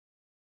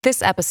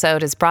This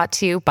episode is brought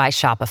to you by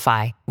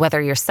Shopify.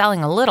 Whether you're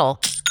selling a little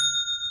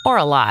or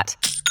a lot,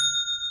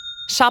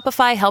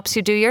 Shopify helps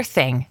you do your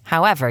thing,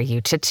 however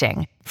you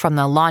cha-ching. From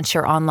the launch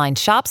your online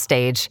shop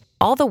stage,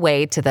 all the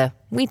way to the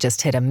we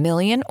just hit 1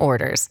 million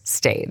orders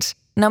stage.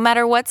 No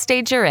matter what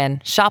stage you're in,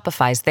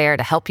 Shopify's there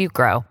to help you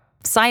grow.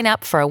 Sign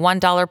up for a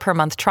 $1 per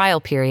month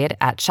trial period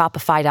at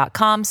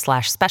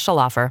shopify.com/special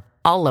offer,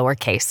 all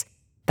lowercase.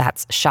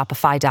 That's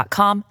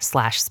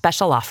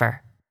shopify.com/special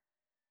offer.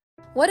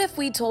 What if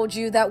we told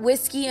you that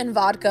whiskey and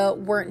vodka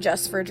weren't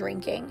just for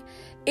drinking?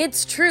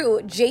 It's true.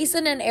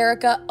 Jason and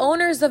Erica,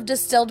 owners of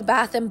Distilled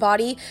Bath &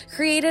 Body,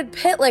 created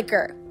Pit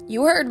Liquor.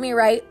 You heard me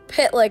right,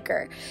 Pit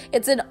Liquor.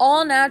 It's an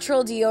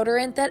all-natural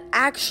deodorant that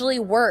actually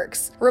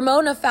works.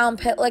 Ramona found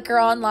Pit Liquor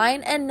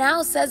online and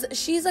now says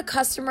she's a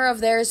customer of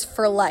theirs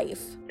for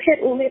life.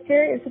 Pit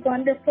Liquor is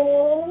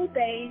wonderful.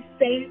 They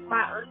save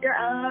my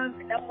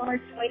underarms. No more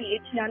sweaty,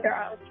 itchy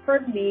underarms for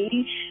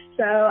me.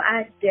 So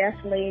I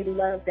definitely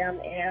love them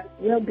and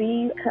will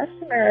be a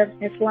customer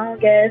as long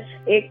as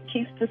it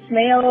keeps the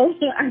smell,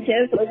 I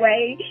guess,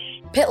 away.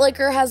 Pit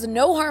Liquor has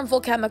no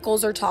harmful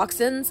chemicals or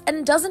toxins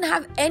and doesn't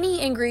have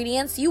any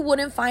ingredients you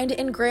wouldn't find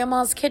in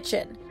Grandma's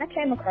kitchen. I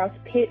came across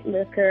Pit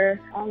Liquor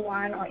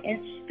online on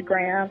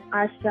Instagram.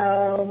 I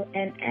saw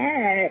an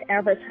ad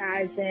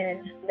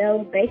advertising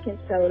no baking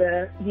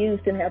soda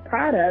used in their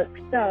product.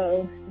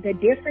 So the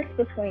difference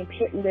between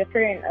Pit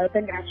Liquor and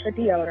other natural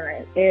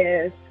deodorants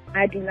is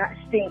I do not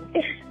stink.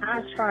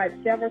 I've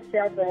tried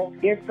several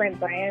different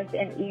brands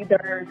and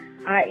either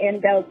I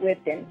end up with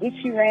an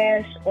itchy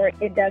rash or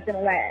it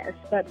doesn't last.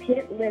 But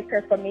Pit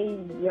Liquor for me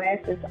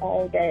lasts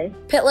all day.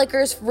 Pit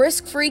Liquor's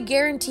risk-free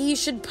guarantee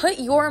should put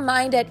your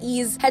mind at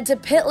ease. Head to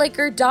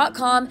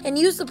pitliquor.com and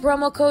use the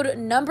promo code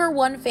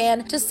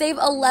 #1fan to save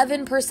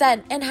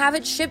 11% and have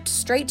it shipped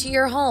straight to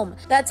your home.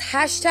 That's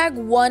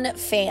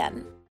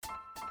 #1fan.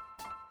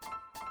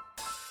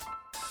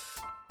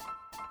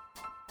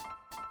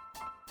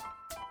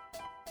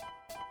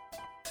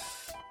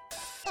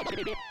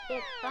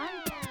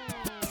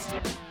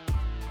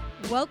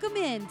 Welcome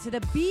in to the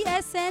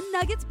BSN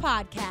Nuggets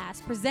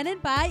Podcast,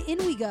 presented by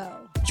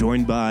InWeGo.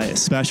 Joined by a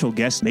special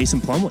guest,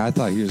 Mason Plumlee. I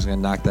thought he was going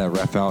to knock that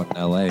ref out in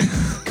L.A.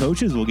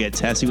 Coaches will get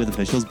testy with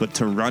officials, but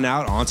to run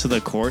out onto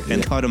the court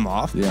and cut him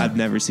off, I've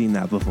never seen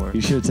that before.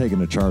 You should have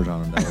taken a charge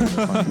on him. That would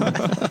have been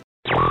funny.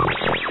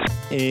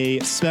 A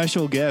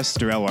special guest,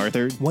 Darrell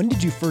Arthur. When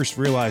did you first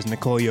realize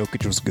Nikola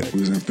Jokic was good? We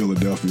was in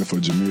Philadelphia for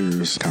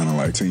Jameer's kind of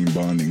like team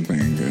bonding thing,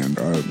 and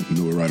I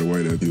knew it right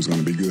away that he was going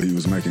to be good. He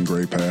was making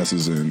great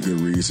passes and good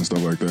reads and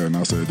stuff like that, and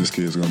I said, this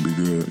kid's going to be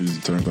good.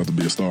 He turns out to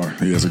be a star.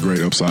 He has a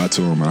great upside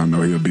to him, and I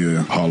know he'll be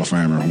a Hall of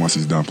Famer once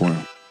he's done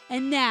playing.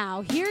 And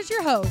now, here's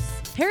your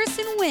hosts,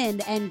 Harrison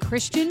Wind and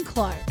Christian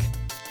Clark.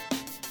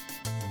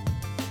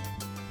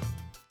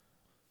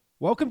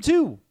 Welcome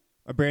to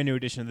a brand new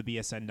edition of the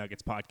BSN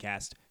Nuggets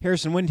Podcast.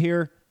 Harrison Wind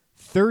here,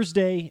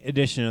 Thursday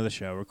edition of the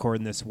show,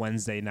 recording this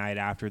Wednesday night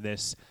after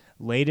this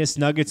latest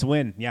Nuggets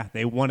win. Yeah,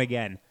 they won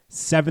again.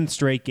 7th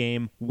straight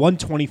game,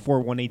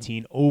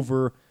 124-118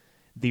 over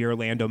the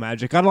Orlando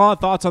Magic. Got a lot of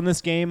thoughts on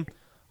this game.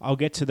 I'll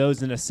get to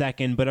those in a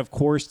second, but of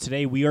course,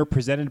 today we are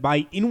presented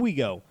by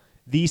InWeGo,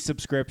 the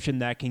subscription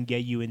that can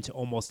get you into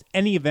almost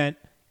any event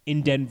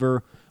in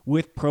Denver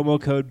with promo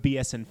code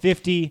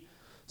BSN50.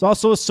 It's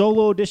also a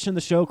solo edition of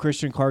the show.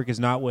 Christian Clark is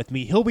not with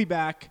me. He'll be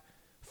back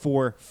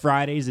for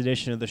Friday's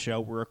edition of the show.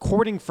 We're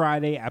recording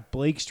Friday at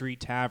Blake Street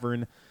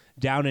Tavern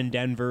down in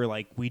Denver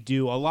like we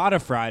do a lot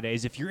of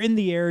Fridays. If you're in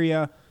the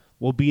area,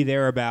 we'll be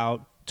there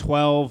about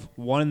 12,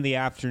 1 in the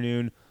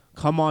afternoon.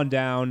 Come on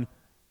down.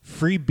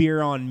 Free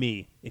beer on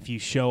me if you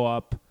show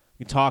up.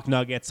 We can talk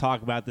Nuggets,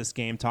 talk about this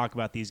game, talk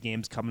about these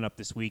games coming up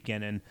this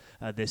weekend and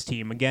this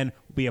team. Again,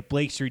 we'll be at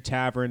Blake Street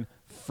Tavern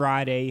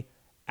Friday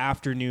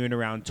afternoon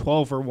around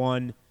 12 or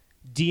 1.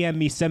 DM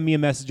me, send me a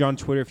message on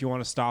Twitter if you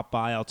want to stop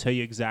by. I'll tell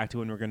you exactly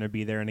when we're going to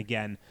be there. And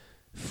again,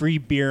 free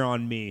beer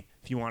on me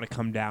if you want to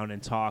come down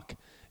and talk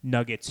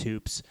Nuggets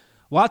hoops.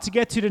 A lot to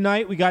get to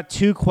tonight. We got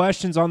 2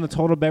 questions on the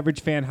Total Beverage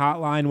Fan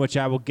Hotline, which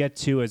I will get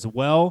to as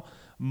well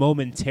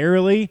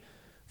momentarily.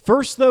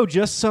 First, though,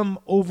 just some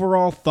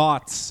overall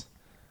thoughts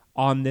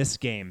on this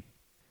game.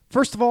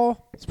 First of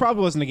all, this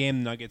probably wasn't a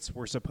game the Nuggets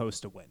were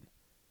supposed to win.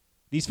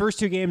 These first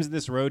 2 games of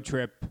this road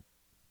trip,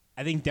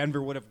 I think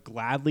Denver would have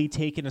gladly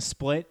taken a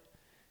split.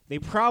 They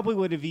probably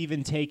would have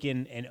even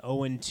taken an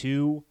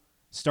 0-2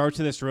 start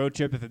to this road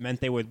trip if it meant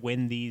they would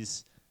win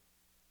these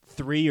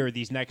 3 or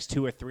these next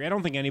 2 or 3. I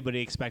don't think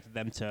anybody expected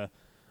them to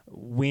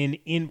win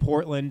in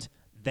Portland,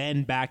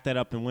 then back that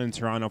up and win in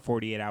Toronto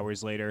 48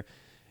 hours later.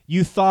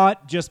 You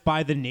thought just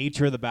by the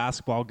nature of the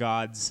basketball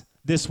gods,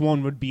 this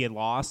one would be a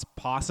loss,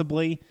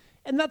 possibly.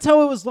 And that's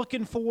how it was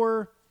looking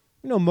for,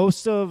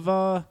 most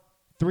of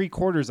 3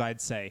 quarters,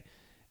 I'd say.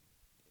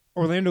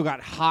 Orlando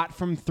got hot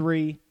from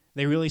 3.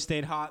 They really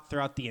stayed hot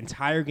throughout the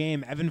entire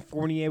game. Evan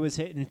Fournier was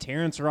hitting,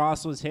 Terrence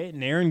Ross was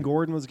hitting, Aaron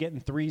Gordon was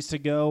getting 3s to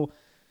go.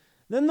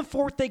 Then the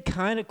fourth, they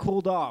kind of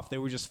cooled off. They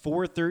were just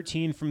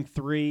 4-13 from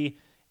 3,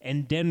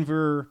 and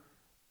Denver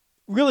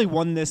really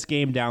won this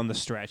game down the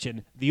stretch.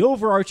 And the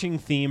overarching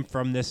theme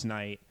from this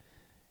night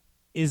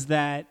is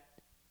that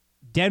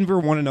Denver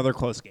won another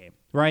close game,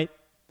 right?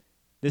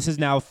 This is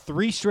now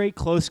 3 straight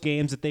close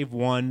games that they've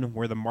won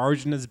where the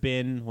margin has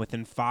been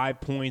within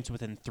 5 points,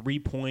 within 3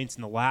 points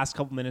in the last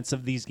couple minutes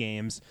of these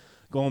games,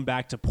 going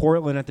back to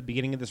Portland at the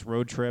beginning of this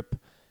road trip,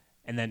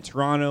 and then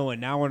Toronto,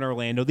 and now in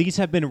Orlando. These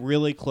have been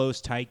really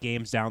close, tight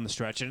games down the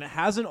stretch, and it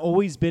hasn't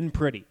always been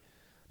pretty.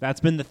 That's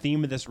been the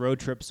theme of this road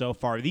trip so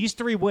far. These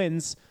 3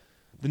 wins,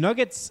 the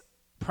Nuggets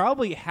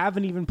probably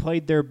haven't even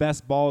played their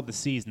best ball of the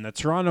season. The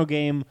Toronto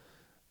game,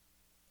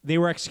 they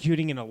were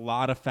executing in a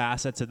lot of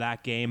facets of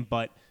that game,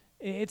 but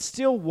it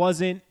still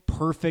wasn't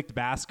perfect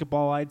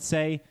basketball, I'd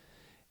say,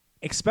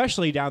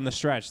 especially down the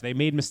stretch. They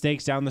made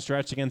mistakes down the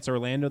stretch against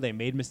Orlando. They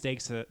made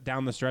mistakes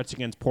down the stretch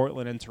against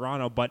Portland and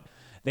Toronto, but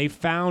they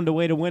found a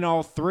way to win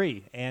all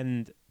 3,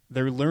 and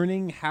they're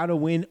learning how to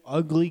win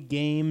ugly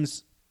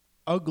games,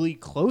 ugly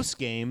close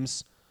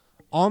games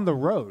on the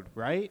road,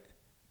 right?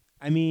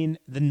 I mean,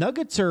 the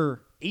Nuggets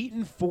are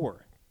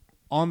 8-4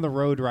 on the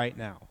road right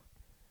now.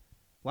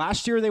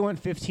 Last year they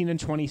went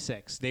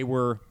 15-26. They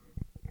were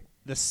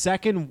the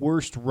second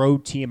worst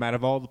road team out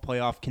of all the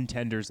playoff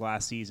contenders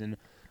last season,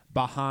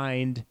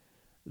 behind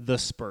the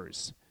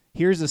Spurs.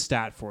 Here's a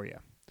stat for you.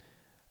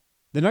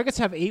 The Nuggets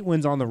have 8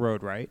 wins on the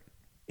road, right?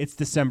 It's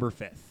December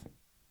 5th.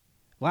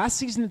 Last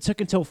season, it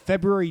took until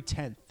February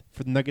 10th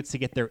for the Nuggets to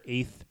get their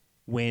 8th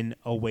win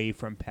away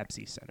from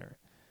Pepsi Center.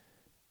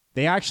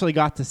 They actually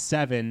got to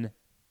 7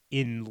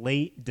 in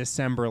late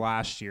December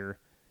last year,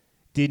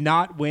 did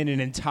not win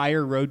an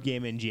entire road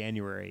game in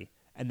January,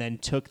 and then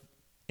took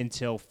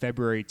until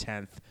February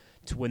 10th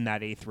to win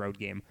that 8th road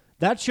game.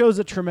 That shows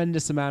a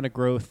tremendous amount of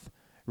growth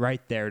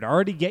right there. To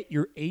already get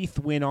your 8th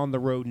win on the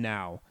road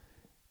now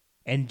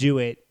and do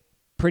it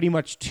pretty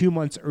much 2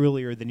 months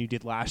earlier than you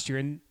did last year.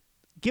 And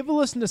give a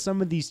listen to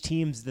some of these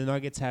teams the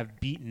Nuggets have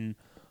beaten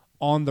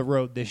on the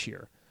road this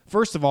year.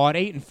 First of all, at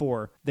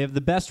 8-4, they have the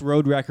best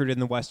road record in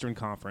the Western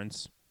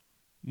Conference.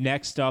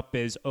 Next up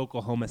is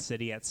Oklahoma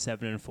City at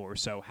 7-4,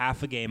 so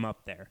half a game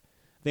up there.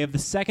 They have the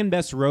second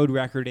best road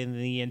record in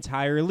the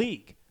entire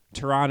league.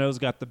 Toronto's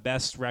got the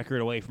best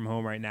record away from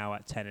home right now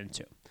at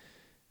 10-2.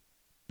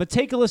 But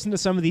take a listen to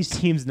some of these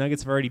teams the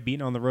Nuggets have already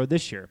beaten on the road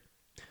this year.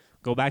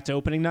 Go back to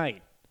opening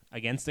night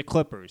against the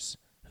Clippers,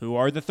 who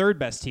are the 3rd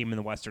best team in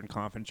the Western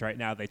Conference right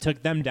now. They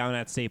took them down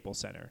at Staples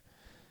Center.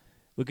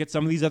 Look at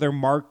some of these other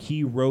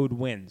marquee road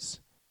wins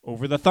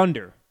over the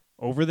Thunder,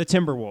 over the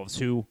Timberwolves,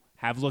 who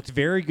have looked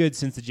very good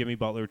since the Jimmy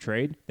Butler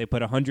trade. They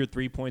put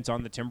 103 points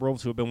on the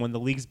Timberwolves, who have been one of the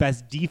league's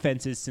best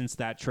defenses since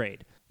that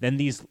trade. Then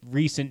these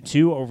recent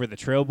 2 over the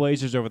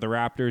Trailblazers, over the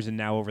Raptors, and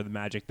now over the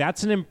Magic.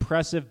 That's an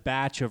impressive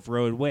batch of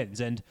road wins.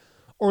 And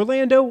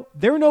Orlando,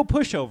 they're no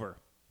pushover.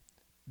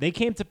 They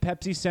came to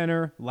Pepsi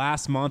Center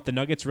last month. The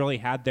Nuggets really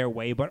had their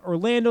way, but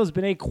Orlando's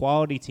been a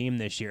quality team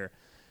this year.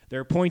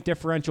 Their point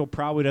differential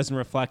probably doesn't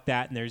reflect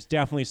that, and there's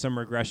definitely some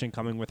regression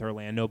coming with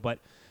Orlando, but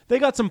they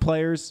got some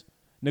players.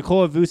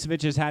 Nikola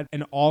Vucevic has had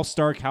an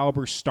all-star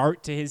caliber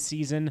start to his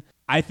season.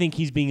 I think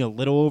he's being a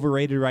little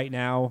overrated right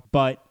now,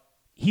 but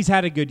he's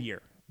had a good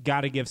year.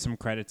 Got to give some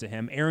credit to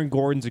him. Aaron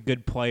Gordon's a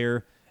good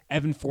player.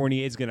 Evan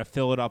Fournier is going to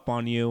fill it up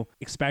on you,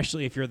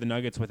 especially if you're the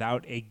Nuggets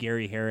without a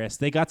Gary Harris.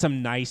 They got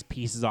some nice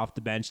pieces off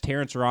the bench.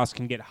 Terrence Ross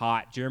can get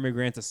hot. Jeremy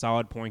Grant's a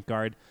solid point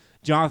guard.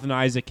 Jonathan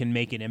Isaac can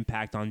make an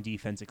impact on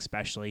defense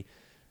especially.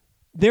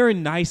 They're a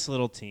nice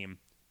little team,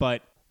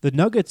 but the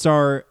Nuggets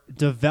are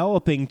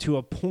developing to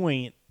a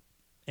point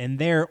in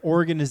their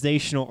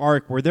organizational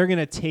arc where they're going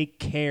to take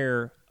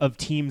care of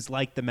teams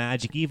like the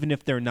Magic, even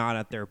if they're not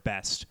at their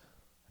best,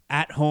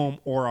 at home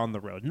or on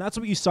the road. And that's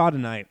what you saw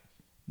tonight.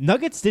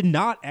 Nuggets did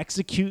not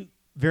execute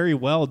very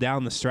well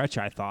down the stretch,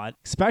 I thought,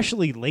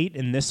 especially late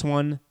in this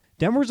one.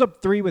 Denver's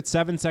up 3 with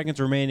 7 seconds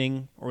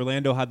remaining.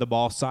 Orlando had the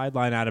ball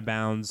sideline out of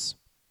bounds.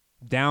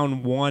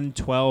 Down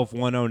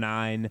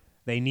 112-109.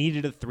 They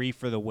needed a 3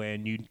 for the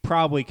win. You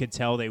probably could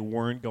tell they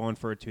weren't going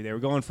for a 2. They were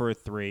going for a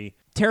 3.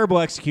 Terrible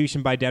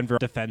execution by Denver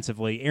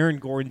defensively. Aaron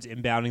Gordon's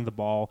inbounding the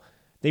ball.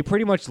 They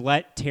pretty much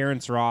let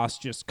Terrence Ross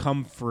just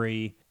come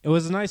free. It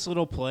was a nice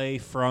little play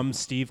from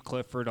Steve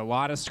Clifford. A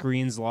lot of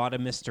screens, a lot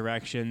of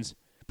misdirections.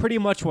 Pretty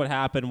much what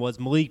happened was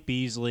Malik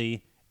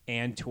Beasley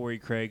and Torrey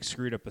Craig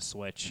screwed up a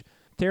switch.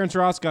 Terrence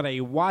Ross got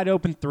a wide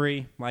open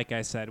 3, like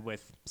I said,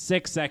 with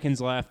 6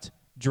 seconds left.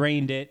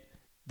 Drained it.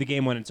 The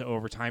game went into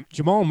overtime.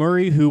 Jamal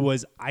Murray, who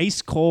was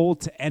ice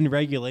cold to end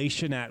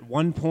regulation at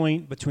one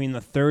point between the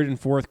 3rd and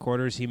 4th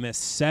quarters, he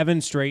missed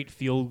 7 straight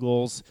field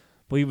goals.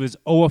 But he was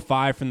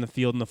 0-5 from the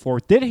field in the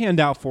 4th. Did hand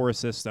out 4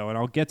 assists, though, and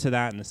I'll get to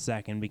that in a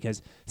second because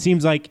it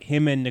seems like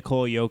him and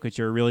Nikola Jokic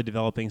are really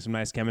developing some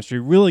nice chemistry,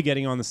 really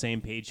getting on the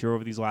same page here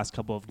over these last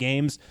couple of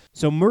games.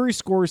 So Murray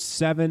scores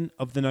 7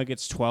 of the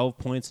Nuggets' 12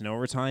 points in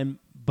overtime,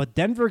 but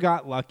Denver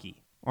got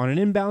lucky. On an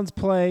inbounds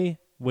play,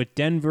 with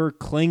Denver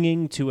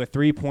clinging to a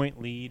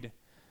 3-point lead,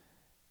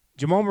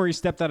 Jamal Murray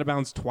stepped out of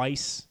bounds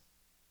twice,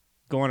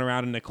 going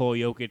around a Nikola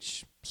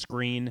Jokic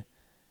screen.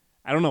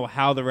 I don't know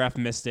how the ref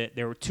missed it.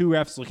 There were 2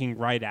 refs looking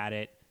right at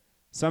it.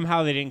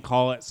 Somehow they didn't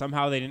call it.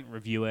 Somehow they didn't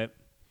review it.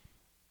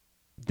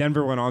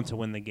 Denver went on to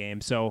win the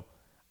game. So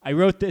I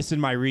wrote this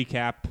in my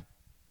recap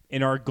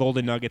in our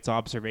Golden Nuggets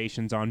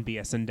observations on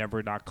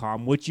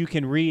bsndenver.com, which you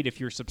can read if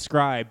you're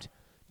subscribed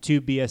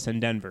to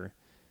BSN Denver.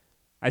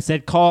 I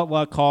said call it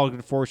luck, call it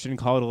good fortune,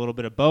 call it a little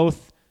bit of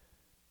both.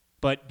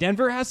 But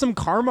Denver has some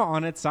karma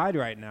on its side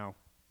right now.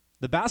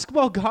 The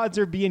basketball gods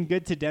are being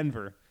good to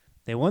Denver.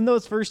 They won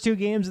those first 2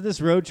 games of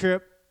this road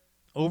trip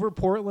over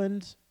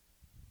Portland,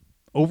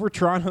 over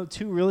Toronto,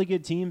 2 really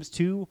good teams,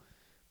 2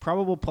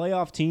 probable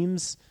playoff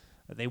teams.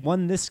 They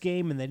won this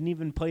game, and they didn't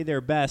even play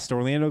their best.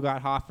 Orlando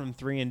got hot from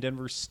 3, and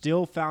Denver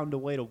still found a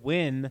way to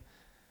win.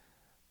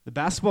 The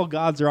basketball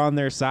gods are on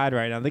their side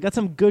right now. They got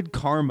some good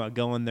karma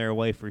going their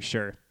way for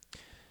sure.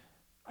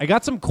 I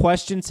got some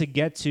questions to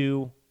get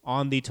to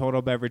on the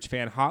Total Beverage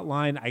Fan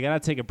Hotline. I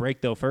got to take a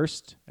break, though,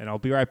 first, and I'll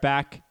be right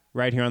back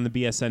right here on the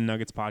BSN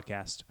Nuggets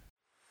Podcast.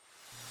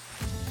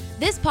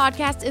 This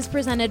podcast is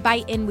presented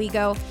by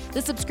InWeGo,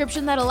 the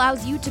subscription that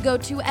allows you to go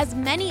to as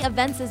many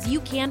events as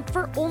you can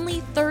for only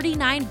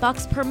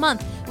 $39 per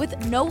month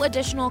with no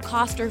additional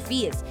cost or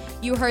fees.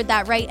 You heard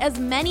that right, as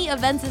many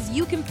events as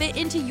you can fit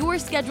into your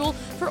schedule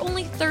for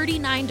only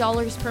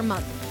 $39 per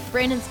month.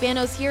 Brandon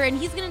Spano's here, and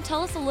he's going to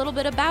tell us a little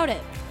bit about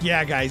it.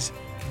 Yeah, guys.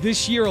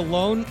 This year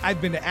alone,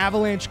 I've been to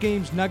Avalanche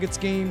games, Nuggets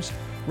games,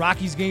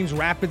 Rockies games,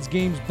 Rapids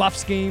games,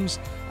 Buffs games.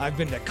 I've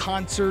been to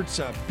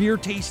concerts, beer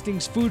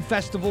tastings, food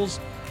festivals.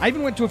 I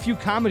even went to a few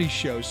comedy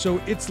shows,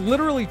 so it's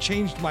literally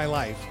changed my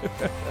life.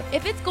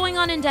 If it's going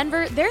on in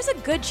Denver, there's a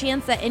good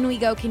chance that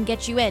InWeGo can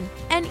get you in.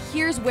 And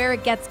here's where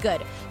it gets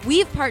good.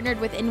 We've partnered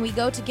with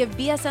InWeGo to give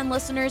BSN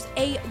listeners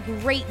a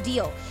great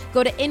deal.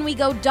 Go to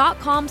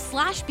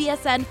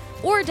inwego.com/BSN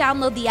or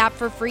download the app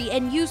for free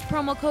and use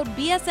promo code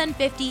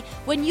BSN50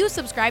 when you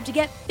subscribe to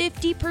get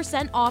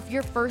 50% off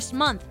your first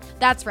month.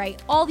 That's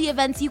right, all the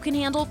events you can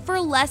handle for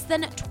less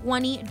than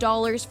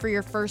 $20 for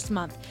your first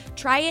month.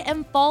 Try it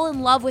and fall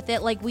in love with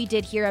it like we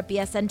did here at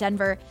BSN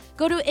Denver.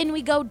 Go to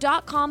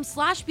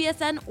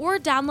inwego.com/BSN or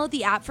download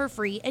the app for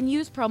free and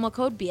use promo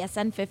code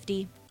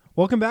BSN50.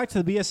 Welcome back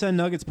to the BSN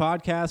Nuggets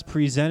Podcast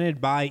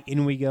presented by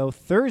InWeGo,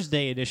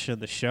 Thursday edition of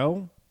the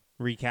show,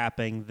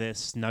 recapping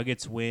this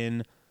Nuggets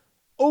win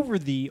over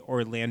the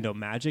Orlando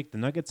Magic. The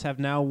Nuggets have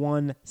now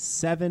won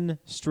 7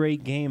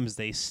 straight games.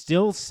 They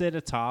still sit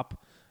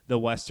atop the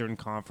Western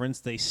Conference.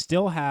 They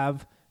still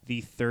have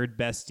the 3rd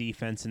best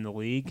defense in the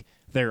league.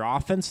 Their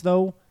offense,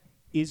 though,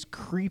 is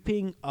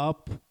creeping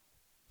up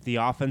the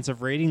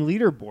offensive rating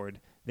leaderboard.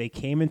 They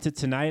came into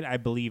tonight, I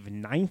believe,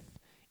 9th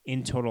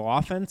in total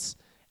offense.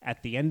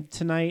 At the end of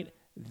tonight,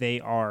 they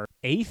are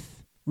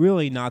 8th,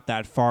 really not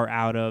that far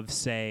out of,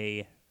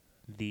 say,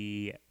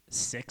 the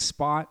 6th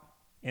spot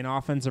in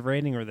offensive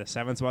rating or the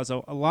 7th spot.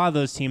 So a lot of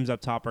those teams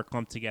up top are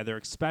clumped together,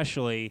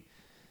 especially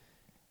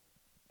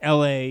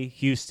LA,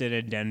 Houston,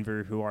 and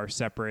Denver, who are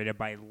separated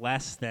by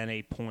less than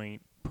a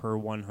point per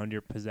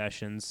 100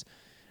 possessions.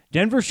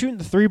 Denver's shooting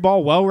the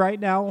 3-ball well right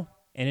now,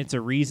 and it's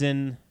a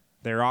reason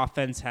their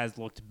offense has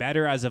looked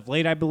better as of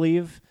late, I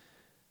believe.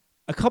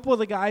 A couple of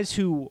the guys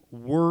who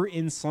were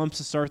in slumps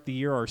to start the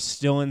year are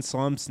still in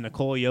slumps.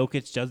 Nikola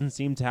Jokic doesn't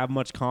seem to have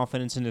much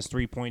confidence in his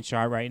 3-point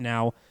shot right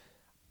now.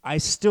 I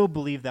still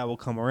believe that will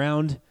come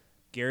around.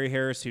 Gary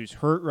Harris, who's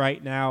hurt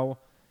right now,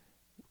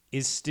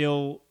 is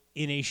still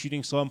in a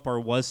shooting slump or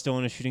was still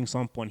in a shooting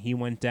slump when he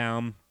went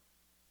down.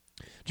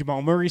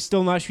 Jamal Murray's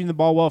still not shooting the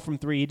ball well from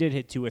 3. He did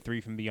hit 2 or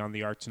 3 from beyond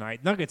the arc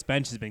tonight. Nuggets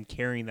bench has been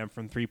carrying them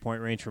from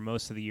 3-point range for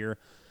most of the year.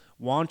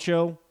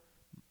 Juancho,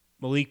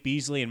 Malik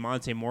Beasley, and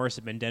Monte Morris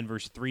have been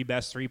Denver's 3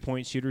 best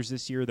 3-point shooters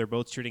this year. They're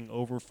both shooting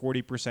over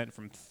 40%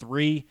 from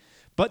 3.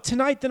 But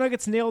tonight, the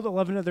Nuggets nailed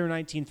 11 of their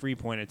 19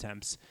 3-point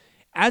attempts.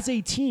 As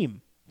a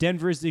team,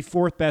 Denver is the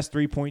 4th best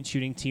 3-point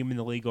shooting team in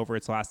the league over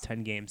its last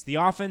 10 games. The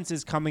offense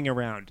is coming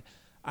around.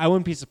 I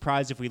wouldn't be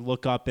surprised if we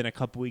look up in a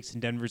couple weeks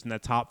and Denver's in the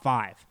top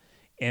 5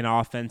 in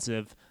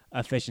offensive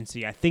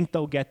efficiency. I think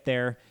they'll get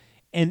there.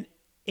 And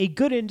a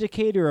good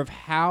indicator of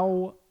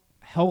how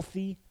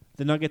healthy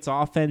the Nuggets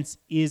offense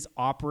is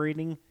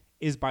operating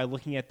is by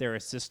looking at their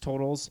assist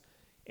totals.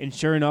 And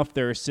sure enough,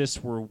 their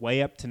assists were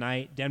way up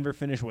tonight. Denver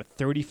finished with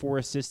 34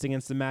 assists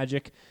against the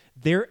Magic.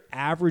 They're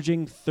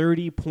averaging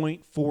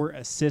 30.4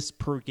 assists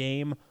per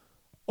game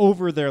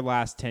over their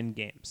last 10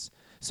 games.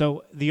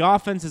 So the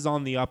offense is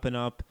on the up and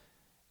up.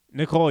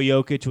 Nikola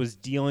Jokic was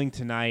dealing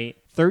tonight.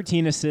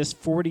 13 assists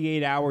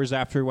 48 hours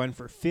after he went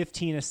for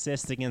 15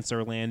 assists against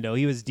Orlando.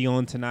 He was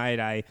dealing tonight.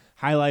 I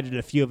highlighted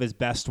a few of his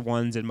best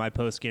ones in my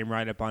post-game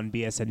write-up on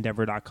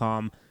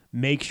bsndenver.com.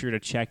 Make sure to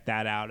check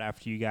that out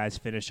after you guys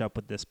finish up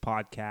with this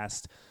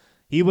podcast.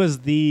 He was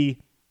the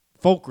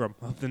fulcrum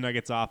of the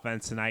Nuggets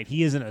offense tonight.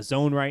 He is in a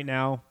zone right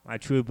now. I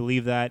truly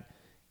believe that.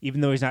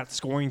 Even though he's not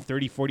scoring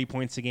 30, 40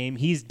 points a game,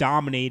 he's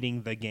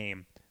dominating the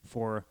game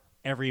for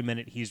every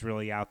minute he's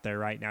really out there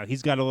right now.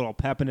 He's got a little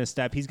pep in his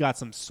step. He's got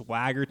some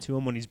swagger to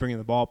him when he's bringing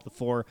the ball up the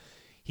floor.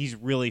 He's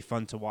really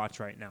fun to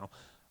watch right now.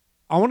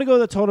 I want to go to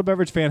the Total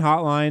Beverage Fan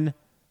Hotline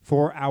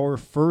for our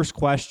first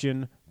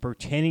question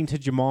pertaining to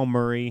Jamal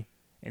Murray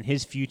and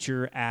his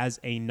future as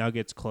a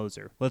Nuggets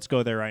closer. Let's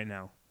go there right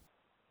now.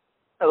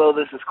 Hello,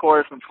 this is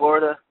Corey from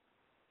Florida.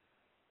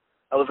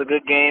 That was a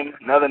good game.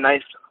 Another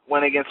nice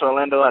win against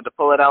Orlando. Had to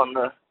pull it out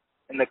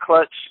in the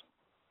clutch.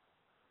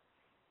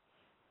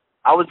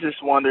 I was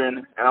just wondering,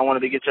 and I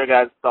wanted to get your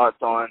guys' thoughts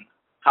on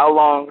how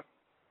long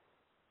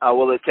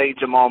will it take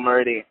Jamal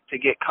Murray to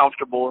get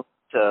comfortable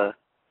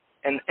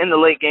in the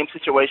late game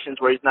situations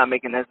where he's not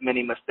making as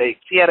many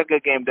mistakes. He had a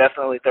good game,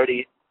 definitely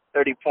 30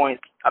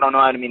 points. I don't know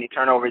how many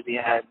turnovers he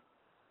had.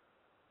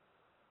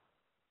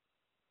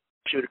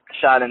 Shoot a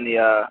shot in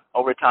the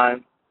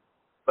overtime.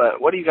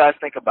 But what do you guys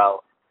think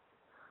about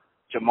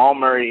Jamal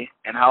Murray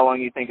and how long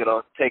you think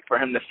it'll take for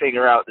him to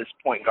figure out this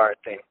point guard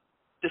thing?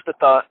 Just a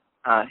thought.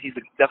 He's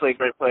definitely a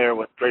great player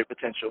with great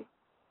potential.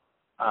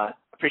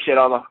 Appreciate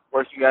all the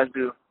work you guys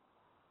do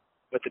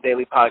with the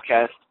daily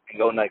podcast, and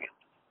go Nuggets.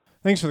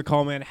 Thanks for the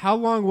call, man. How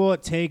long will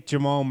it take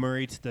Jamal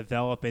Murray to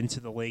develop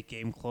into the late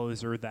game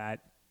closer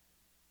that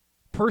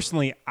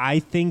personally I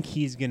think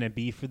he's going to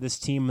be for this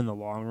team in the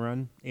long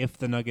run if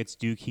the Nuggets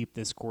do keep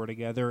this core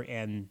together,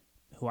 and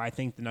who I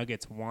think the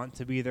Nuggets want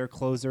to be their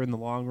closer in the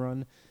long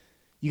run?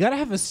 You got to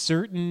have a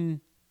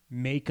certain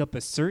makeup, a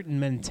certain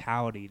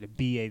mentality to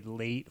be a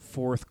late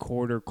fourth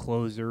quarter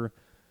closer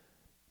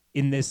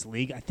in this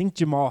league. I think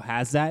Jamal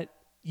has that.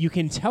 You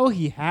can tell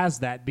he has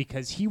that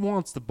because he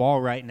wants the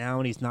ball right now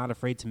and he's not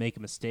afraid to make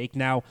a mistake.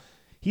 Now,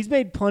 he's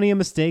made plenty of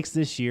mistakes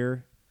this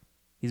year.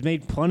 He's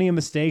made plenty of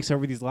mistakes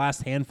over these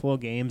last handful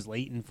of games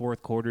late in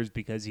fourth quarters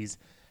because he's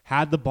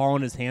had the ball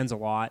in his hands a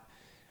lot.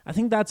 I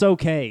think that's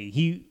okay.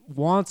 He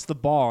wants the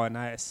ball, and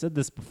I said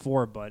this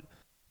before, but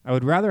I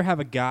would rather have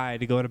a guy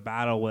to go to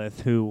battle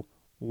with who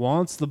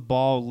wants the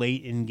ball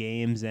late in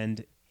games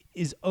and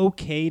is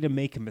okay to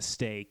make a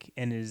mistake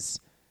and is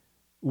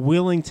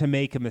willing to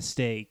make a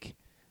mistake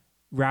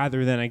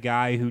rather than a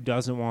guy who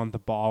doesn't want the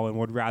ball and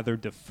would rather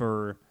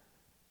defer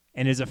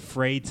and is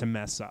afraid to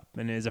mess up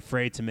and is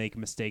afraid to make a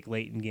mistake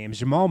late in games.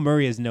 Jamal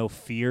Murray has no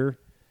fear.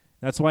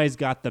 That's why he's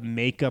got the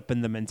makeup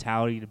and the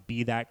mentality to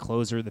be that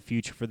closer of the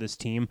future for this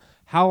team.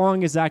 How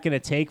long is that going to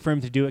take for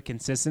him to do it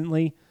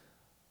consistently?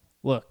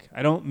 Look,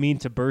 I don't mean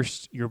to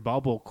burst your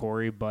bubble,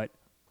 Corey, but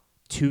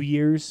 2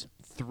 years,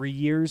 3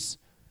 years,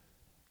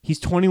 he's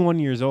 21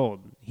 years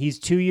old. He's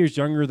 2 years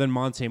younger than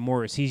Monte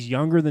Morris. He's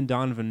younger than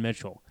Donovan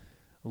Mitchell.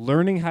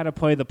 Learning how to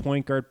play the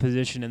point guard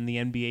position in the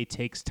NBA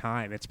takes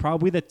time. It's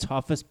probably the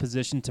toughest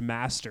position to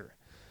master.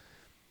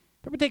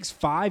 It probably takes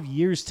 5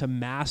 years to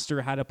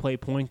master how to play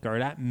point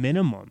guard at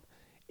minimum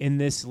in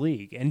this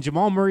league. And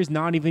Jamal Murray's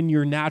not even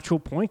your natural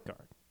point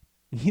guard.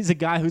 He's a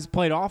guy who's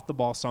played off the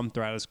ball some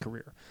throughout his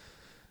career.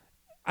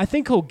 I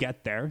think he'll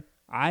get there.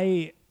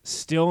 I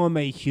still am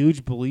a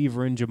huge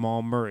believer in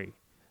Jamal Murray.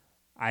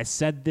 I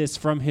said this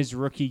from his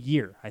rookie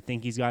year. I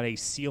think he's got a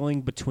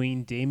ceiling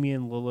between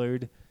Damian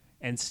Lillard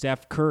and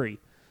Steph Curry.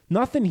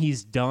 Nothing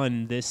he's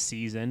done this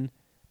season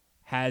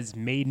has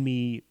made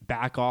me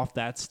back off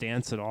that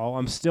stance at all.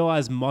 I'm still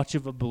as much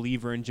of a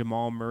believer in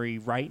Jamal Murray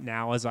right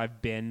now as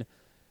I've been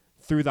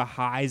through the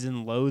highs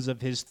and lows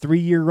of his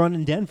 3-year run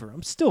in Denver.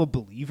 I'm still a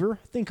believer.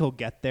 I think he'll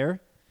get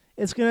there.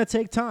 It's going to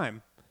take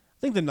time. I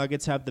think the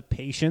Nuggets have the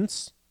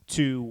patience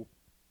to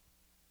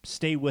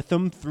stay with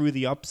him through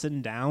the ups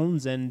and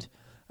downs, and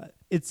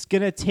it's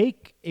going to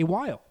take a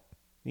while.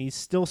 He's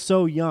still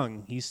so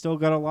young. He's still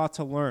got a lot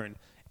to learn.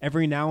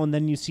 Every now and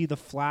then you see the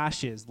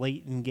flashes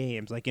late in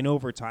games, like in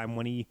overtime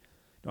when he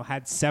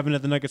had 7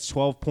 of the Nuggets'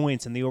 12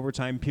 points in the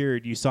overtime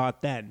period. You saw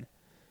it then.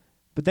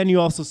 But then you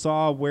also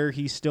saw where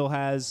he still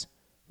has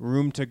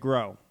room to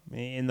grow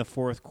in the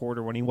fourth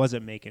quarter when he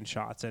wasn't making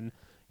shots and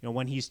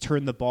when he's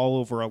turned the ball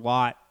over a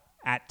lot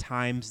at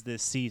times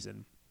this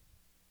season.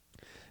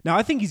 Now,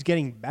 I think he's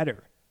getting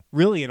better,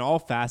 really, in all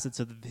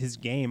facets of his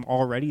game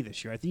already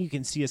this year. I think you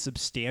can see a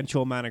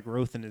substantial amount of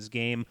growth in his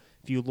game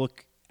if you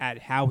look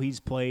at how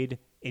he's played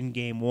in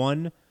Game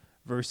 1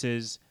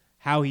 versus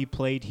how he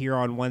played here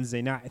on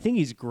Wednesday night. I think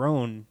he's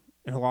grown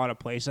in a lot of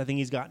places. I think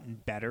he's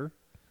gotten better.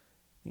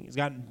 I think he's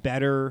gotten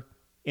better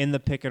in the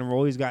pick and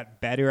roll. He's got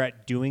better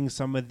at doing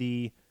some of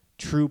the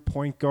true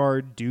point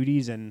guard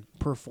duties and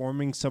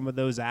performing some of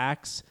those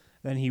acts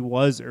than he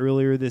was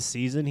earlier this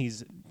season.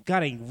 He's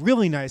got a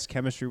really nice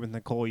chemistry with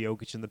Nikola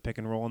Jokic in the pick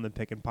and roll and the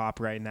pick and pop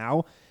right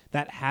now.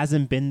 That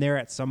hasn't been there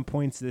at some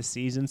points this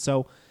season,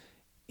 so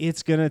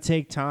it's going to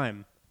take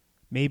time.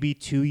 Maybe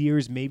 2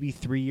 years, maybe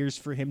 3 years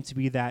for him to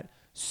be that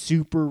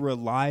super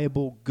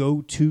reliable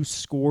go-to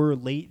scorer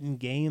late in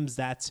games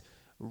that's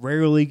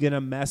rarely going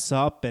to mess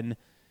up and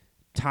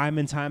time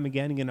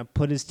again going to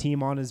put his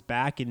team on his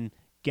back and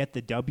get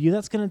the W.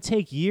 That's going to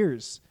take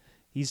years.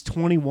 He's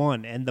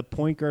 21, and the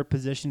point guard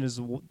position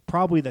is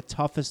probably the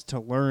toughest to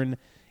learn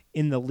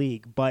in the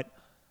league. But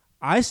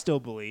I still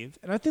believe,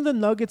 and I think the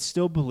Nuggets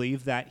still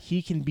believe, that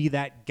he can be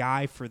that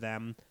guy for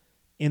them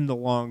in the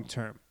long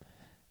term.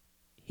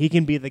 He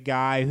can be the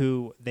guy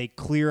who they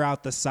clear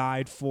out the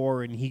side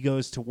for, and he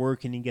goes to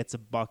work and he gets a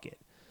bucket.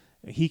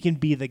 He can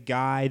be the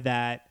guy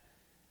that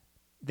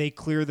they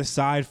clear the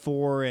side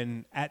for,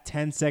 and at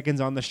 10 seconds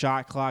on the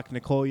shot clock,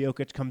 Nikola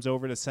Jokic comes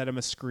over to set him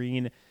a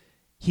screen.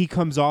 he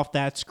comes off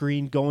that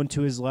screen going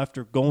to his left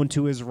or going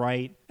to his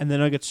right, and the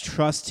Nuggets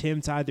trust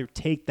him to either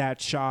take that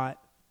shot,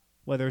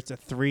 whether it's a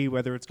three,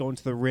 whether it's going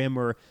to the rim,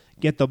 or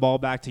get the ball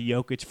back to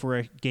Jokic for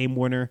a game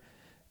winner.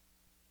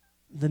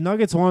 The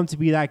Nuggets want him to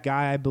be that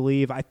guy, I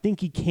believe. I think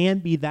he can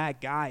be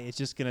that guy. It's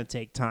just going to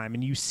take time.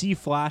 And you see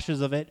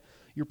flashes of it.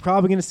 You're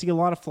probably going to see a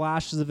lot of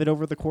flashes of it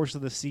over the course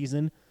of the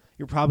season.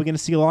 You're probably going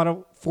to see a lot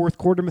of fourth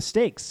quarter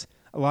mistakes,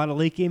 a lot of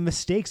late game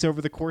mistakes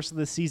over the course of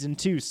the season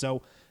too.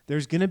 So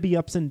there's going to be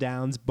ups and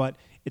downs, but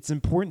it's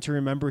important to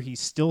remember he's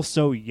still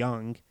so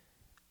young.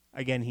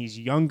 Again, he's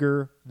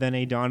younger than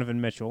a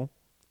Donovan Mitchell.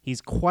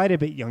 He's quite a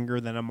bit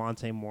younger than a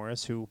Monte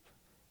Morris, who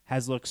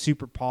has looked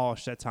super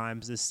polished at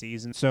times this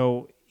season.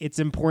 So it's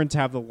important to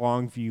have the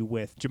long view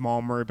with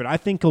Jamal Murray, but I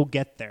think he'll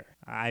get there.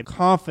 I'm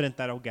confident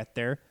that he'll get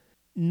there.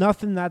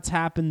 Nothing that's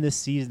happened this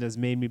season has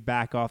made me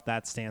back off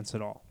that stance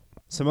at all.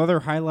 Some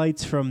other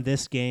highlights from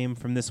this game,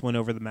 from this win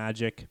over the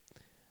Magic.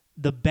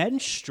 The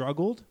bench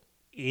struggled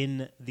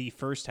in the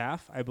first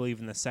half, I believe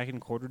in the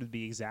second quarter to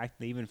be exact.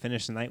 They even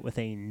finished the night with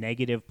a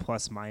negative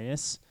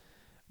plus-minus.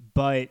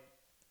 But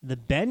the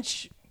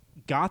bench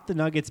got the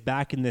Nuggets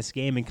back in this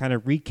game and kind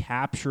of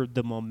recaptured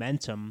the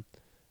momentum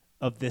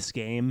of this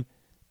game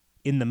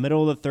in the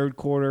middle of the third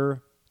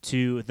quarter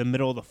to the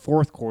middle of the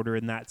fourth quarter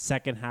in that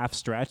second half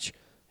stretch.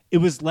 It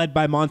was led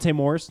by Monte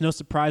Morris. No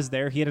surprise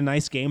there. He had a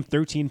nice game,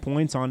 13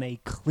 points on a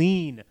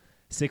clean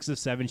 6 of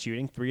 7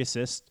 shooting, 3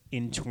 assists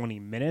in 20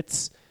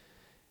 minutes.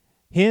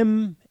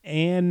 Him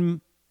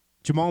and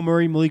Jamal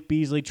Murray, Malik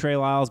Beasley, Trey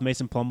Lyles,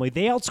 Mason Plumlee,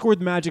 they outscored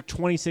the Magic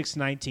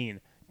 26-19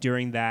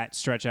 during that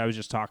stretch I was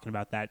just talking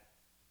about, that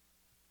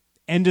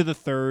end of the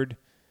third,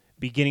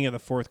 beginning of the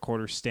fourth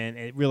quarter stint.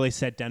 It really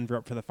set Denver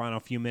up for the final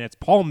few minutes.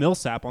 Paul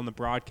Millsap on the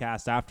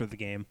broadcast after the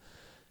game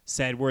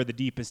said we're the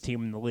deepest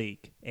team in the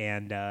league.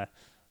 And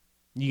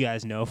you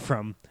guys know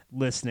from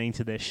listening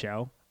to this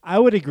show, I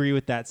would agree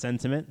with that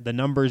sentiment. The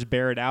numbers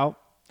bear it out.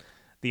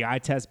 The eye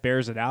test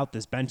bears it out.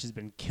 This bench has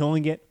been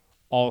killing it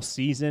all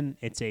season.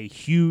 It's a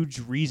huge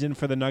reason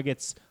for the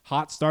Nuggets'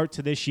 hot start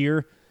to this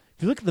year.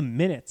 If you look at the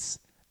minutes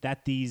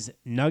that these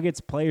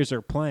Nuggets players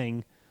are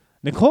playing,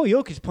 Nikola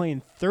Jokic is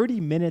playing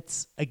 30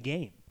 minutes a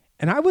game.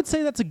 And I would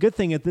say that's a good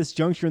thing at this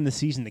juncture in the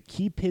season, to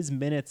keep his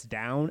minutes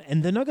down.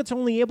 And the Nuggets are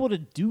only able to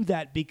do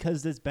that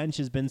because this bench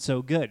has been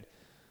so good.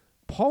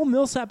 Paul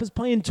Millsap is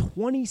playing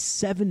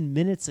 27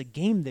 minutes a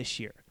game this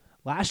year.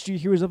 Last year,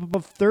 he was up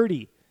above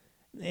 30.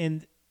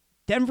 And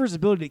Denver's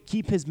ability to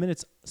keep his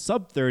minutes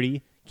sub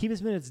 30, keep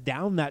his minutes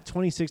down that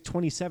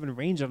 26-27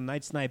 range on a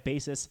night-to-night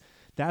basis,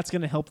 that's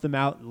going to help them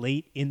out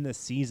late in the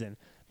season.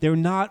 They're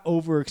not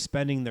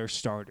overexpending their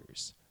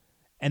starters.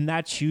 And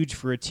that's huge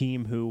for a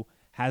team who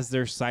has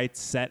their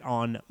sights set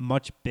on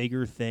much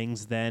bigger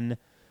things than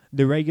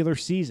the regular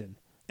season.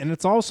 And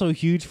it's also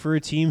huge for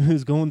a team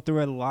who's going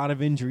through a lot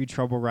of injury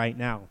trouble right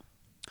now.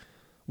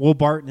 Will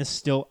Barton is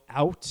still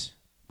out.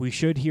 We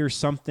should hear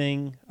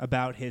something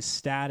about his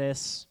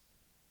status,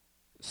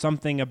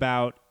 something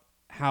about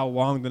how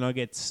long the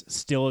Nuggets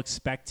still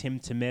expect him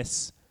to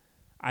miss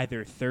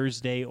either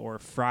Thursday or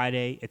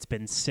Friday. It's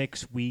been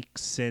 6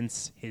 weeks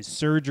since his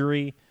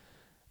surgery.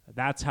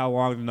 That's how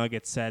long the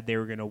Nuggets said they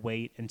were going to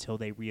wait until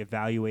they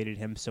reevaluated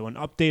him. So an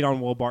update on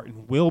Will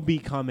Barton will be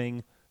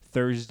coming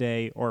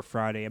Thursday or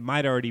Friday. It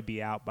might already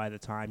be out by the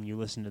time you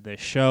listen to this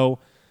show.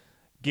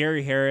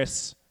 Gary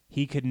Harris,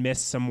 he could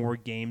miss some more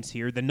games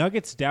here. The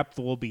Nuggets' depth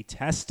will be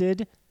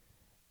tested,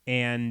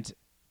 and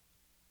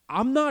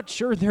I'm not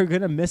sure they're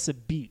going to miss a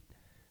beat.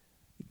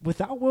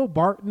 Without Will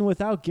Barton,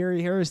 without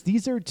Gary Harris,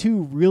 these are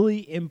two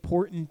really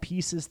important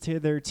pieces to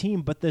their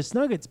team, but this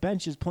Nuggets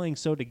bench is playing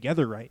so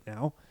together right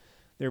now.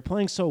 They're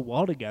playing so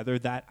well together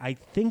that I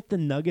think the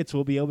Nuggets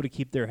will be able to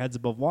keep their heads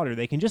above water.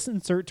 They can just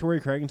insert Torrey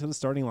Craig into the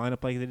starting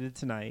lineup like they did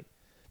tonight.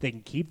 They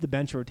can keep the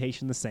bench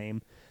rotation the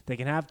same. They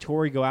can have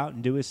Torrey go out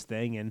and do his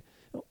thing, and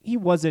he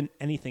wasn't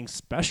anything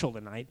special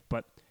tonight,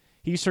 but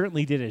he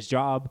certainly did his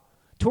job.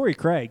 Torrey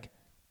Craig,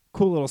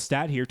 cool little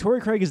stat here.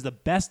 Torrey Craig is the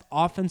best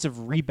offensive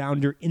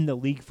rebounder in the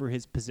league for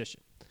his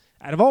position.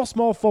 Out of all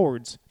small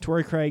forwards,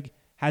 Torrey Craig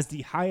has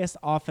the highest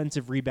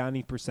offensive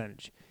rebounding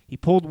percentage. He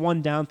pulled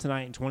one down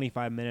tonight in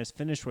 25 minutes,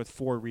 finished with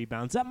 4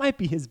 rebounds. That might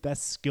be his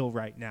best skill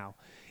right now,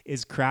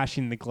 is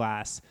crashing the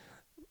glass,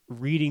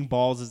 reading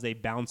balls as they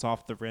bounce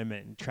off the rim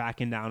and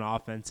tracking down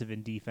offensive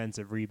and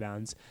defensive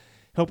rebounds.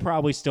 He'll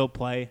probably still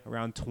play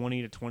around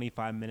 20 to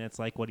 25 minutes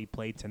like what he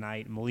played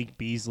tonight. Malik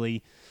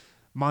Beasley,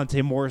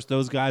 Monte Morris,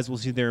 those guys will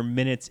see their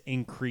minutes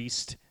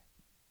increased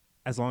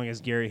as long as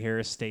Gary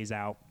Harris stays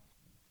out.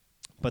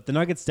 But the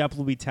Nuggets depth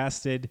will be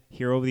tested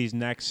here over these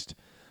next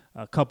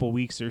couple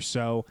weeks or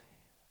so.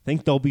 I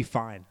think they'll be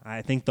fine.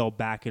 I think they'll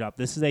back it up.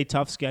 This is a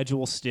tough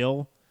schedule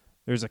still.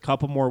 There's a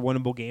couple more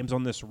winnable games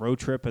on this road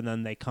trip, and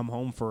then they come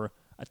home for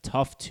a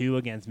tough 2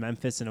 against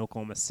Memphis and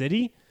Oklahoma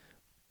City.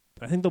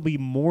 But I think they'll be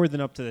more than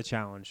up to the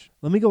challenge.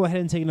 Let me go ahead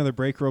and take another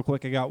break real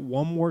quick. I got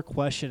one more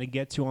question to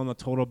get to on the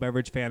Total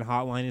Beverage Fan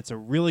Hotline. It's a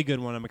really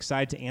good one. I'm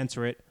excited to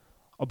answer it.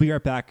 I'll be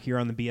right back here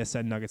on the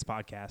BSN Nuggets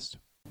Podcast.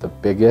 The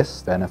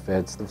biggest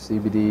benefits of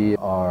CBD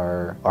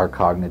are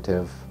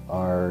cognitive,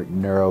 are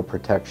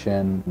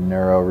neuroprotection,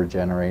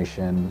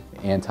 neuroregeneration,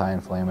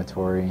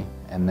 anti-inflammatory,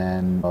 and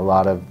then a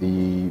lot of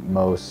the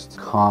most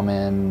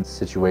common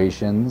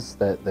situations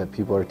that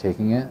people are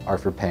taking it are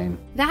for pain.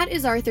 That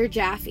is Arthur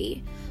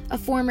Jaffe, a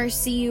former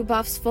CU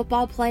Buffs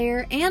football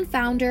player and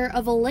founder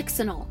of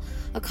Elixinol,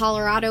 a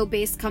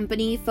Colorado-based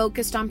company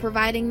focused on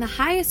providing the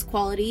highest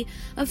quality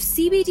of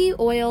CBD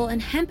oil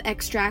and hemp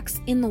extracts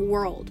in the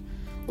world.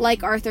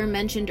 Like Arthur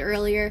mentioned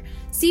earlier,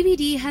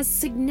 CBD has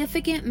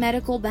significant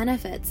medical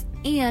benefits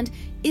and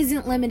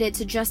isn't limited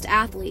to just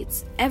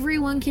athletes.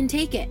 Everyone can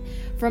take it,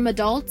 from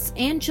adults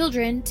and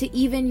children to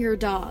even your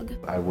dog.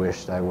 I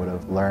wished I would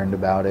have learned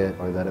about it,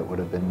 or that it would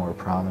have been more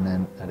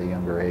prominent at a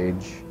younger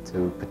age,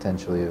 to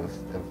potentially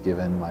have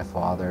given my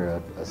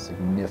father a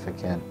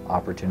significant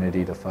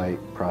opportunity to fight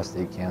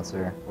prostate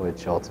cancer,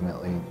 which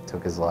ultimately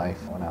took his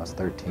life when I was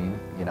 13.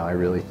 I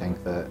really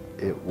think that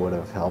it would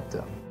have helped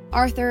him.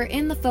 Arthur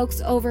and the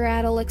folks over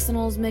at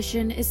Elixinol's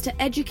mission is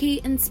to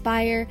educate,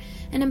 inspire,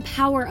 and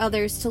empower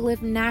others to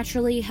live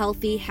naturally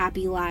healthy,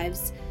 happy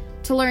lives.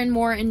 To learn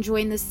more and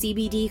join the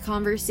CBD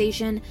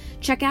conversation,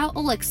 check out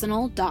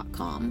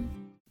elixinol.com.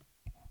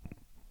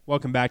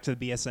 Welcome back to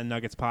the BSN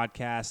Nuggets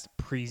Podcast,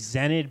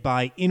 presented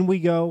by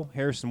InWeGo.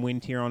 Harrison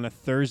Wind here on a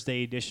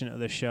Thursday edition of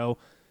the show.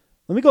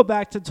 Let me go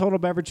back to Total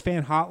Beverage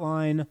Fan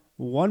Hotline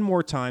one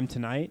more time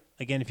tonight.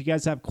 Again, if you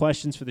guys have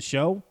questions for the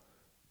show,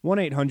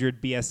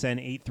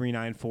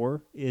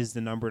 1-800-BSN-8394 is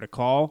the number to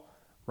call.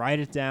 Write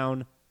it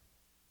down.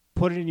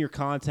 Put it in your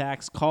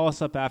contacts. Call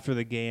us up after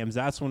the games.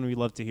 That's when we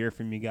love to hear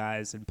from you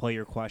guys and play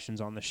your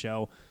questions on the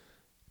show.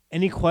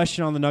 Any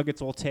question on the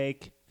Nuggets we'll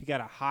take. If you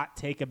got a hot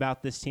take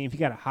about this team, if you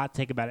got a hot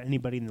take about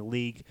anybody in the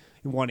league,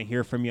 we want to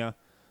hear from you.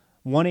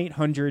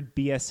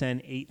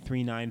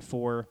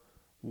 1-800-BSN-8394.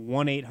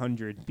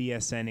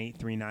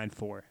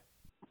 1-800-BSN-8394.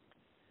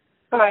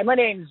 Hi, my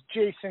name's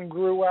Jason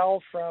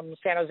Gruwell from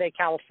San Jose,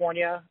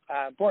 California.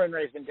 Born and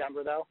raised in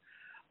Denver, though.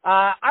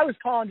 I was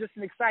calling just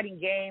an exciting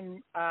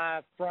game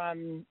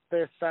from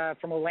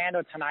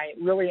Orlando tonight.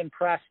 Really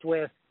impressed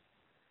with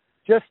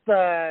just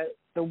the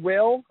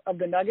will of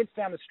the Nuggets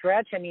down the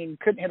stretch. I mean,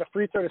 couldn't hit a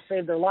free throw to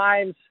save their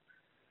lives,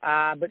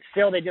 but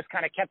still they just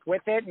kind of kept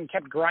with it and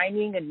kept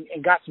grinding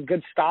and got some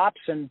good stops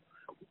and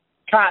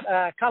caught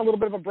a little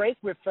bit of a break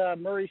with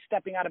Murray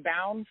stepping out of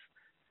bounds.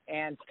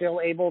 And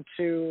still able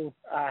to,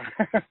 I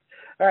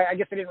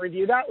guess I didn't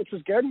review that, which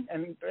was good,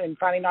 and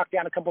finally knocked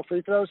down a couple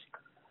free throws.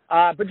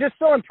 But just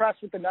so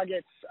impressed with the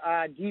Nuggets'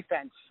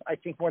 defense, I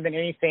think more than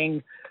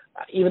anything,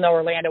 even though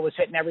Orlando was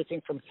hitting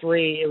everything from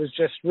three, it was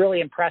just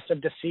really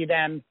impressive to see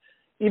them,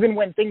 even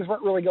when things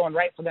weren't really going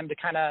right for them, to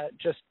kind of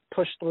just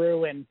push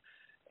through and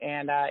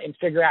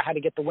figure out how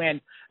to get the win.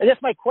 I guess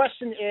my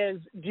question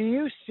is, do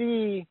you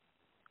see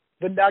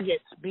the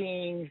Nuggets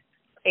being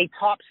a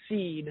top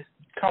seed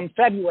come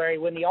February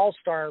when the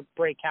All-Star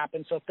break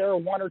happens? So if they're a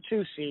 1 or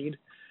 2 seed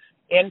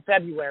in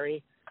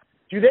February,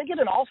 do they get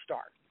an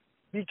All-Star?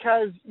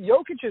 Because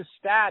Jokic's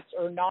stats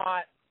are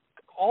not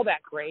all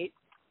that great.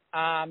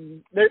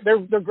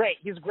 They're great.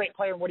 He's a great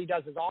player, and what he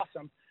does is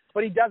awesome.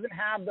 But he doesn't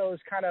have those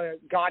kind of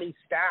gaudy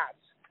stats.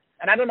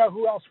 And I don't know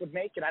who else would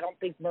make it. I don't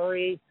think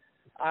Murray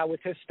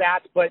with his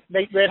stats, but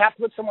they'd have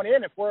to put someone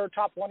in. If we're a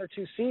top 1 or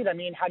 2 seed, I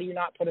mean, how do you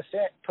not put a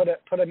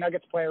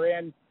Nuggets player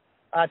in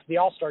to the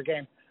All-Star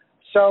game?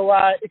 So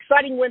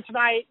exciting win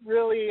tonight.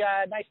 Really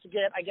nice to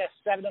get,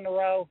 7 in a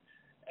row.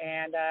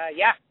 And,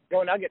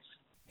 go Nuggets.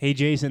 Hey,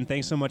 Jason,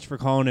 thanks so much for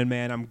calling in,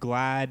 man. I'm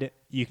glad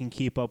you can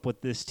keep up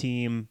with this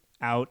team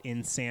out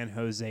in San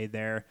Jose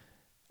there,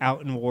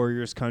 out in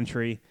Warriors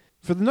country.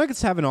 For the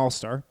Nuggets to have an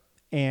All-Star,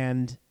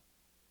 and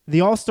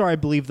the All-Star I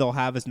believe they'll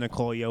have is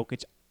Nikola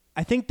Jokic.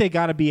 I think they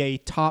got to be a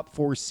top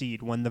 4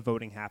 seed when the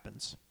voting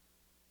happens.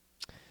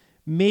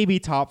 Maybe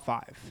top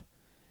 5.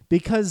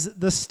 Because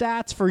the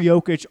stats for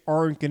Jokic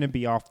aren't going to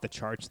be off the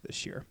charts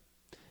this year.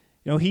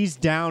 You know, he's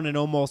down in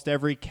almost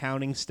every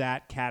counting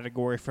stat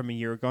category from a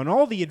year ago. And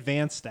all the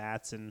advanced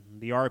stats and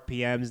the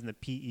RPMs and the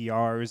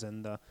PERs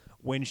and the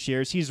win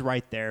shares, he's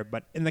right there.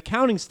 But in the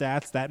counting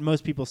stats that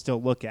most people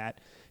still look at,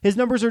 his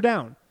numbers are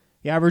down.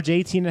 He averaged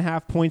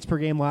 18.5 points per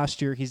game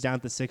last year. He's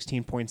down to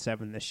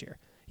 16.7 this year.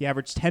 He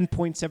averaged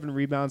 10.7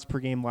 rebounds per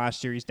game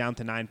last year. He's down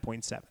to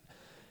 9.7.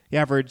 He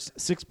averaged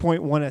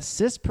 6.1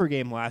 assists per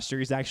game last year.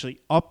 He's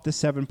actually up to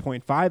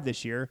 7.5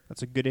 this year.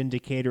 That's a good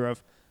indicator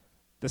of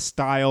the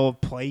style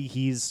of play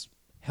he's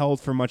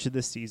held for much of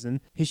this season.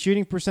 His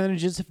shooting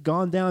percentages have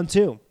gone down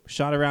too.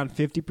 Shot around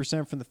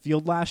 50% from the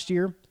field last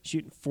year,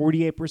 shooting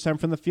 48%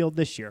 from the field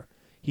this year.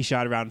 He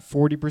shot around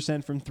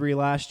 40% from three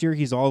last year.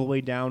 He's all the way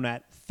down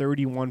at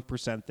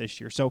 31% this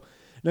year. So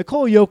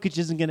Nikola Jokic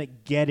isn't going to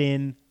get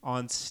in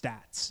on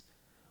stats.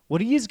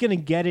 What he is going to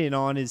get in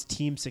on is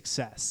team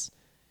success.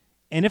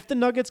 And if the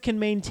Nuggets can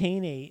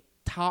maintain a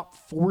top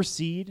 4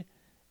 seed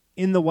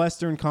in the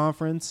Western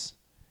Conference,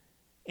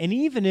 and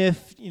even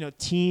if,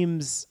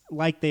 teams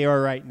like they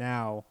are right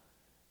now,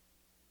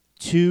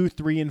 2,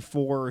 3, and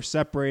 4 are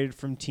separated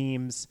from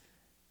teams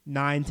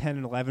 9, 10,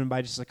 and 11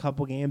 by just a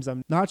couple games.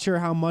 I'm not sure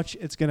how much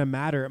it's going to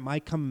matter. It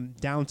might come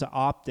down to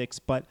optics,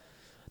 but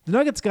the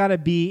Nuggets got to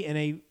be in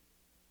a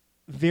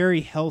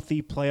very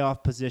healthy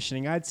playoff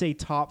positioning. I'd say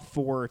top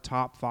 4 or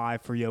top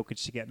 5 for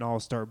Jokic to get an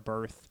all-star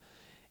berth.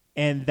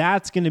 And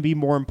that's going to be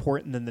more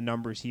important than the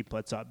numbers he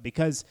puts up,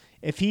 because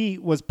if he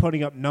was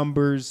putting up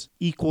numbers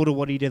equal to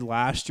what he did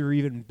last year,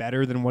 even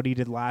better than what he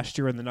did last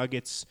year, and the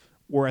Nuggets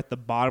were at the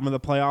bottom of the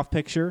playoff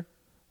picture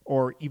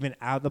or even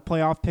out of the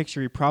playoff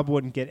picture, he probably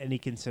wouldn't get any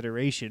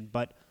consideration.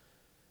 But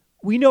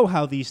we know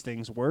how these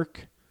things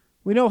work.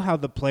 We know how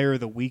the Player of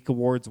the Week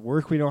awards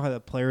work. We know how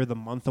the Player of the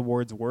Month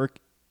awards work.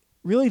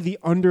 Really, the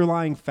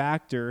underlying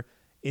factor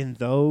in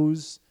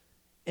those,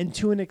 and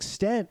to an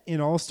extent in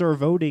all-star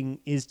voting,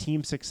 is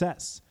team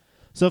success.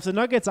 So if the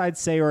Nuggets, I'd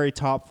say, are a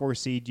top 4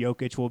 seed,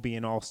 Jokic will be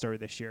an all-star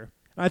this year.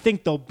 And I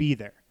think they'll be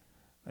there.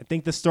 I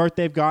think the start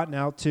they've gotten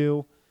out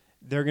to,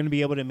 they're going to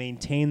be able to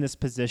maintain this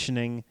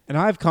positioning. And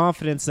I have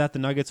confidence that the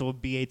Nuggets will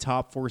be a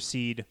top 4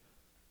 seed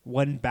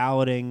when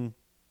balloting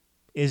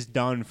is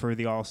done for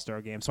the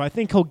All-Star game. So I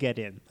think he'll get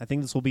in. I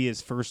think this will be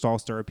his first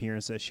All-Star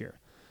appearance this year.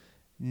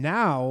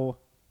 Now,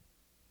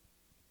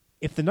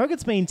 if the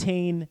Nuggets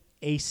maintain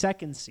a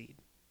 2nd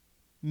seed,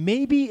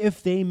 maybe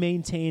if they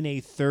maintain a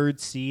 3rd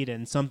seed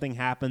and something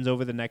happens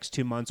over the next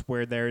 2 months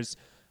where there's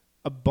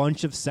a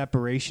bunch of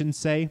separation,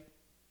 say,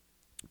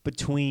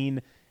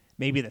 between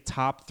maybe the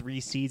top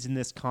 3 seeds in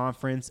this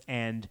conference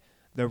and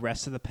the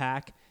rest of the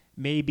pack,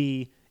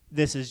 maybe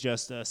this is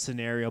just a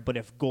scenario, but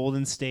if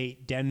Golden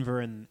State,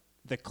 Denver, and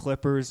the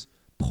Clippers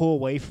pull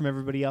away from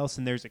everybody else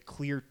and there's a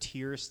clear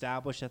tier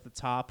established at the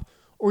top,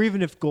 or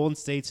even if Golden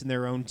State's in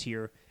their own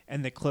tier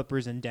and the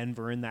Clippers and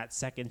Denver in that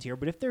 2nd tier,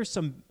 but if there's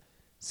some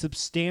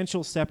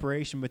substantial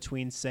separation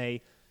between,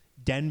 say,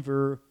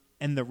 Denver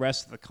and the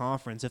rest of the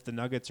conference, if the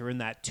Nuggets are in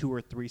that 2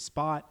 or 3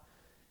 spot,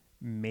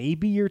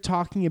 maybe you're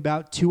talking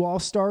about 2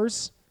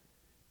 All-Stars.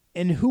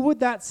 And who would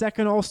that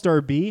 2nd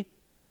All-Star be?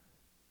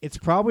 It's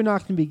probably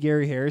not going to be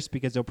Gary Harris,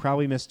 because he'll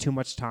probably miss too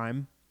much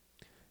time.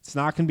 It's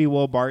not going to be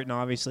Will Barton,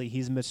 obviously.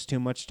 He's missed too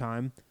much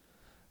time.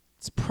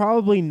 It's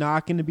probably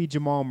not going to be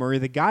Jamal Murray.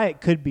 The guy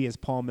it could be is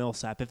Paul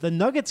Millsap. If the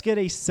Nuggets get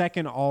a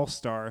 2nd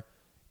All-Star,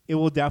 it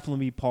will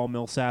definitely be Paul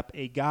Millsap,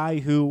 a guy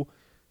who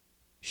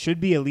should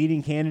be a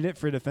leading candidate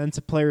for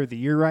Defensive Player of the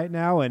Year right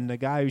now, and a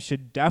guy who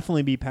should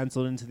definitely be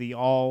penciled into the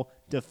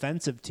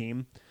all-defensive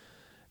team.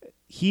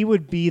 He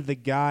would be the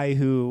guy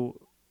who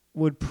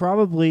would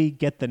probably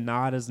get the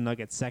nod as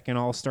Nuggets' 2nd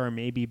All-Star,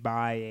 maybe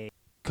by a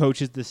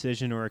coach's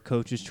decision or a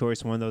coach's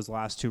choice, one of those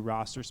last 2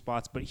 roster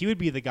spots. But he would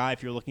be the guy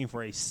if you're looking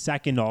for a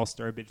 2nd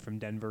All-Star bid from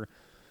Denver.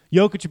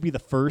 Jokic would be the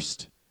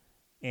 1st,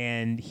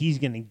 and he's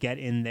going to get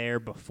in there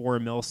before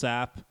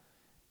Millsap.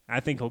 I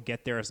think he'll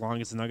get there as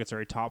long as the Nuggets are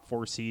a top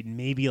 4 seed,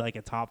 maybe like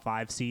a top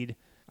 5 seed.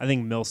 I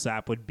think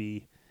Millsap would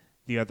be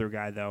the other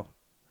guy, though.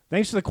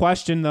 Thanks for the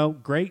question, though.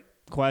 Great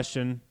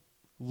question.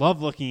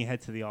 Love looking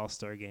ahead to the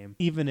All-Star game,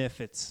 even if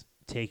it's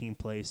taking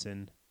place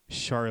in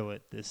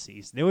Charlotte this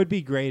season. It would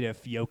be great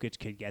if Jokic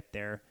could get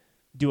there,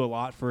 do a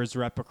lot for his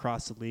rep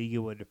across the league. It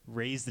would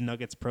raise the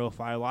Nuggets'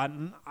 profile a lot,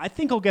 and I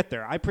think he'll get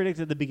there. I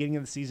predicted at the beginning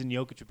of the season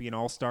Jokic would be an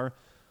All-Star.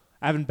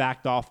 I haven't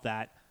backed off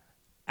that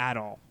at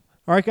all.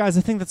 All right, guys,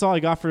 I think that's all I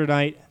got for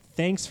tonight.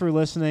 Thanks for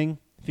listening.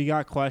 If you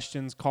got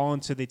questions, call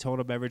into the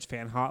Total Beverage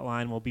Fan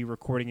Hotline. We'll be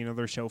recording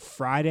another show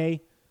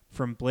Friday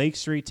from Blake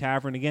Street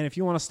Tavern. Again, if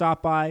you want to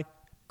stop by,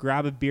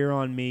 grab a beer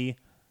on me,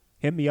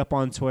 hit me up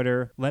on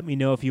Twitter. Let me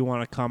know if you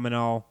want to come, and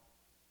I'll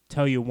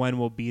tell you when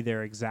we'll be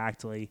there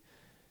exactly.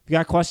 If you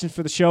got questions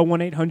for the show,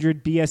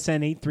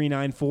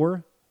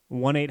 1-800-BSN-8394,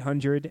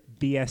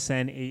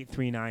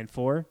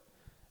 1-800-BSN-8394.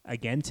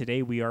 Again,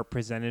 today we are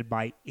presented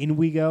by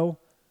InWeGo.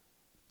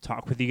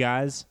 Talk with you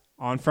guys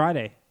on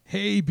Friday.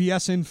 Hey,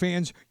 BSN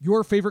fans,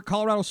 your favorite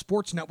Colorado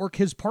Sports Network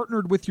has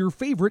partnered with your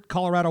favorite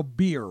Colorado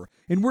beer,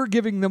 and we're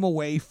giving them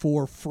away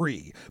for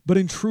free. But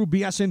in true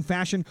BSN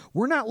fashion,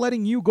 we're not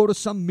letting you go to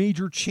some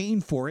major chain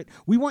for it.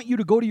 We want you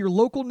to go to your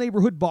local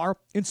neighborhood bar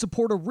and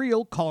support a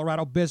real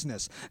Colorado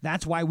business.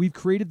 That's why we've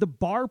created the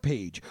bar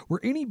page,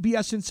 where any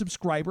BSN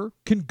subscriber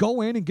can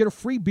go in and get a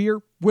free beer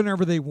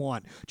whenever they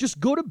want. Just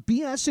go to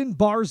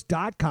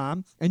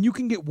bsnbars.com and you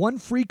can get 1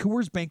 free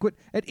Coors Banquet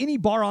at any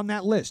bar on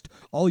that list.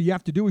 All you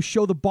have to do is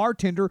show the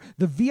bartender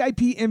the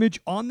VIP image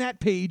on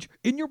that page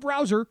in your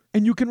browser,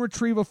 and you can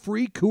retrieve a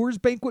free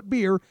Coors Banquet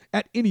beer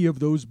at any of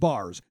those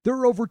bars. There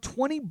are over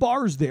 20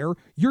 bars there.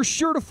 You're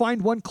sure to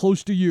find one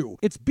close to you.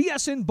 It's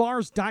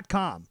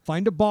bsnbars.com.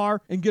 Find a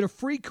bar and get a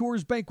free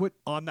Coors Banquet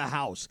on the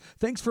house.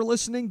 Thanks for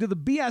listening to the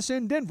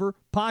BSN Denver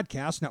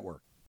Podcast Network.